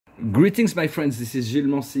Greetings, my friends. This is Gilles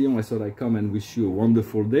Mansillon. I thought I'd come and wish you a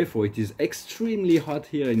wonderful day, for it is extremely hot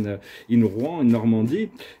here in Rouen, in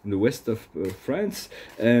Normandy, in the west of France.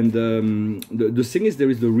 And the thing is,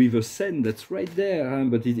 there is the river Seine that's right there,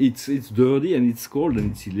 but it's dirty and it's cold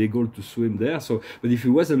and it's illegal to swim there. So, but if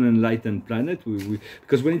it was an enlightened planet,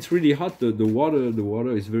 because when it's really hot, the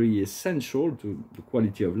water is very essential to the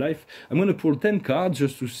quality of life. I'm going to pull 10 cards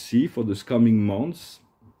just to see for this coming months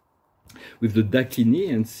with the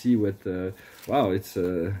Dakini and see what wow, it's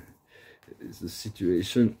the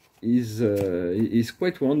situation is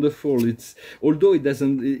quite wonderful. It's, although it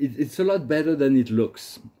doesn't, it's a lot better than it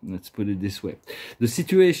looks. Let's put it this way. The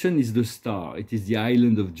situation is the star. It is the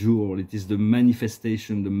island of jewel. It is the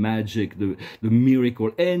manifestation, the magic, the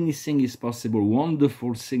miracle. Anything is possible.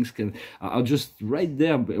 Wonderful things are just right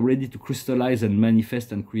there, ready to crystallize and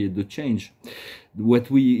manifest and create the change. What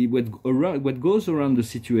goes around the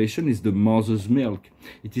situation is the mother's milk.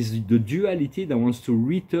 It is the duality that wants to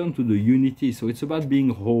return to the unity. So it's about being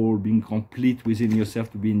whole, being complete within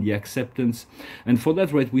yourself, to be in the acceptance. And for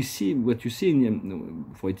that, what you see in,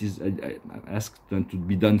 for it is, I asked them to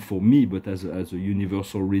be done for me, but as a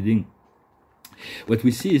universal reading. What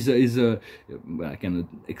we see is well, I cannot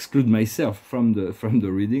exclude myself from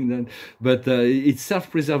the reading then, but it's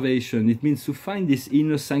self-preservation. It means to find this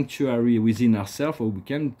inner sanctuary within ourselves, where we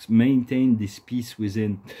can maintain this peace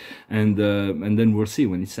within, and then we'll see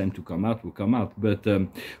when it's time to come out. We'll come out. But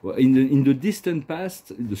in the distant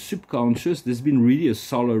past, the subconscious, there's been really a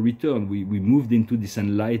solar return. We moved into this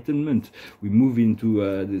enlightenment. We move into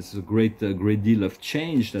this great deal of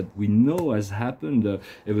change that we know has happened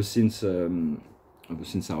ever since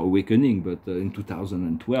our awakening, but in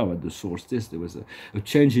 2012 at the solstice there was a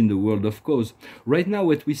change in the world, of course. Right now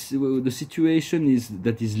what we see, the situation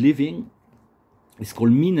that is living, it's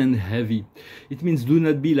called mean and heavy. It means do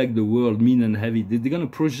not be like the world, mean and heavy. They're going to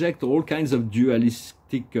project all kinds of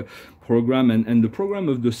dualistic program, and the program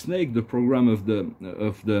of the snake, the program of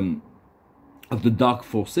the dark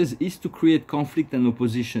forces, is to create conflict and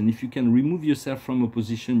opposition. If you can remove yourself from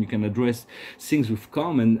opposition, you can address things with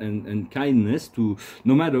calm and kindness, to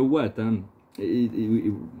no matter what.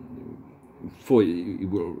 It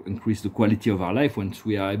will increase the quality of our life once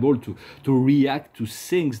we are able to react to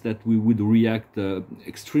things that we would react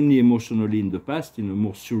extremely emotionally in the past, in a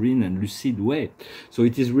more serene and lucid way. So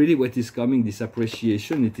it is really what is coming, this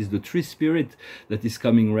appreciation. It is the tree spirit that is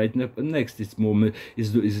coming right next. It's more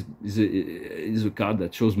is a card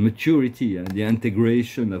that shows maturity and the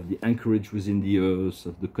integration of the anchorage within the earth,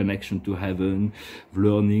 of the connection to heaven, of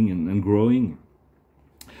learning and growing.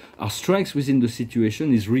 Our strength within the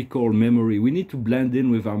situation is recall, memory. We need to blend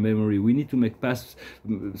in with our memory. We need to make past.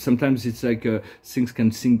 Sometimes it's like things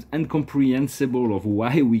can seem incomprehensible of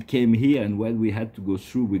why we came here and what we had to go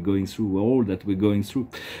through. We're going through all that we're going through,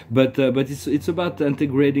 but it's about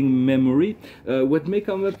integrating memory. What may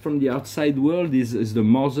come up from the outside world is the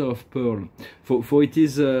mother of pearl. For it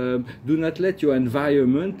is do not let your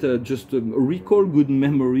environment just recall good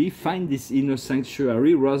memory. Find this inner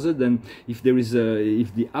sanctuary, rather than if there is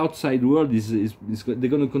if the outside world is they're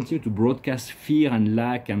going to continue to broadcast fear and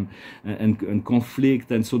lack and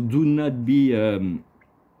conflict, and so do not be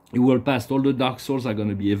it will pass. All the dark souls are going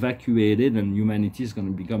to be evacuated, and humanity is going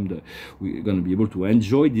to become we're going to be able to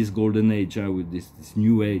enjoy this golden age with this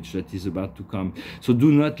new age that is about to come. So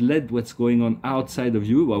do not let what's going on outside of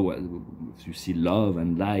you, well, if you see love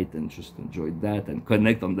and light, and just enjoy that and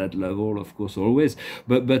connect on that level, of course, always.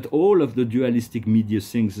 But all of the dualistic media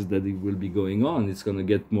things that it will be going on, it's going to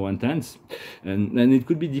get more intense, and it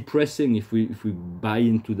could be depressing if we buy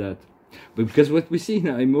into that. But because what we see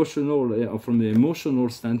now, emotional, from the emotional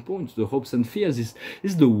standpoint, the hopes and fears is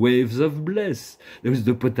the waves of bliss. There is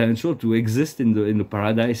the potential to exist in the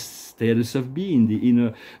paradise status of being, the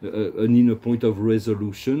inner an inner point of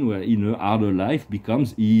resolution, where outer life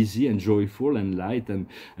becomes easy and joyful and light, and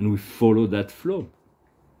we follow that flow.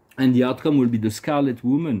 And the outcome will be the Scarlet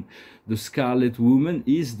Woman. The Scarlet Woman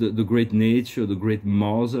is the great nature, the great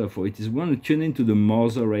mother. For it is, we want to tune into the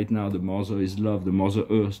mother right now. The mother is love, the mother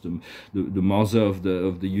earth, the mother of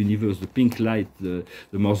the universe, the pink light, the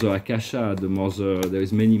mother Akasha, the mother. There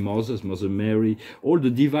is many mothers, Mother Mary. All the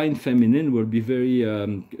divine feminine will be very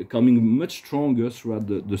coming much stronger throughout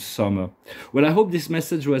the summer. Well, I hope this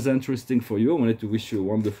message was interesting for you. I wanted to wish you a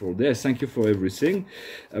wonderful day. I thank you for everything.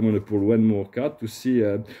 I'm going to pull one more card to see.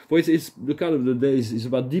 For it's the card of the day is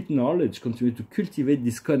about deep knowledge. Continue to cultivate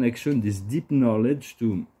this connection, this deep knowledge,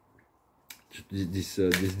 to this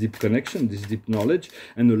deep connection, this deep knowledge,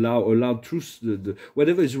 and allow truth.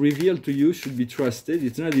 Whatever is revealed to you should be trusted.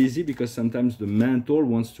 It's not easy because sometimes the mental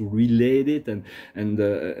wants to relate it and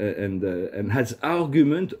has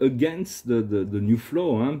argument against the new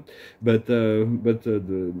flow. Huh? But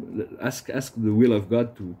ask the will of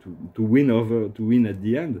God to win at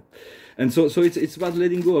the end. And so it's about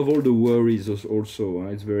letting go of all the worries also.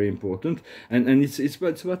 It's very important, and it's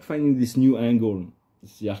about finding this new angle.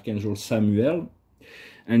 It's the Archangel Samuel,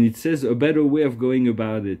 and it says a better way of going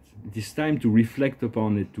about it. It is time to reflect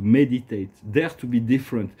upon it, to meditate, dare to be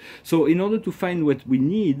different. So in order to find what we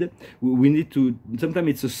need to, sometimes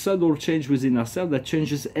it's a subtle change within ourselves that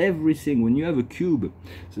changes everything. When you have a cube,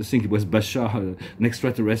 so I think it was Bashar, an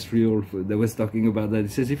extraterrestrial, that was talking about that.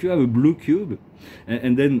 It says if you have a blue cube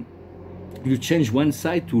and then you change one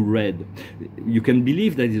side to red, you can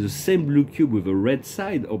believe that it's the same blue cube with a red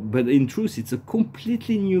side, but in truth it's a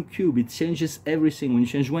completely new cube. It changes everything. When you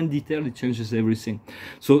change one detail, it changes everything.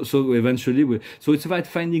 So eventually so it's about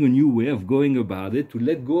finding a new way of going about it, to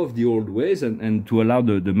let go of the old ways and to allow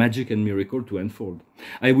the magic and miracle to unfold.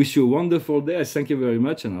 I wish you a wonderful day. I thank you very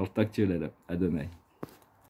much, and I'll talk to you later. Adonai.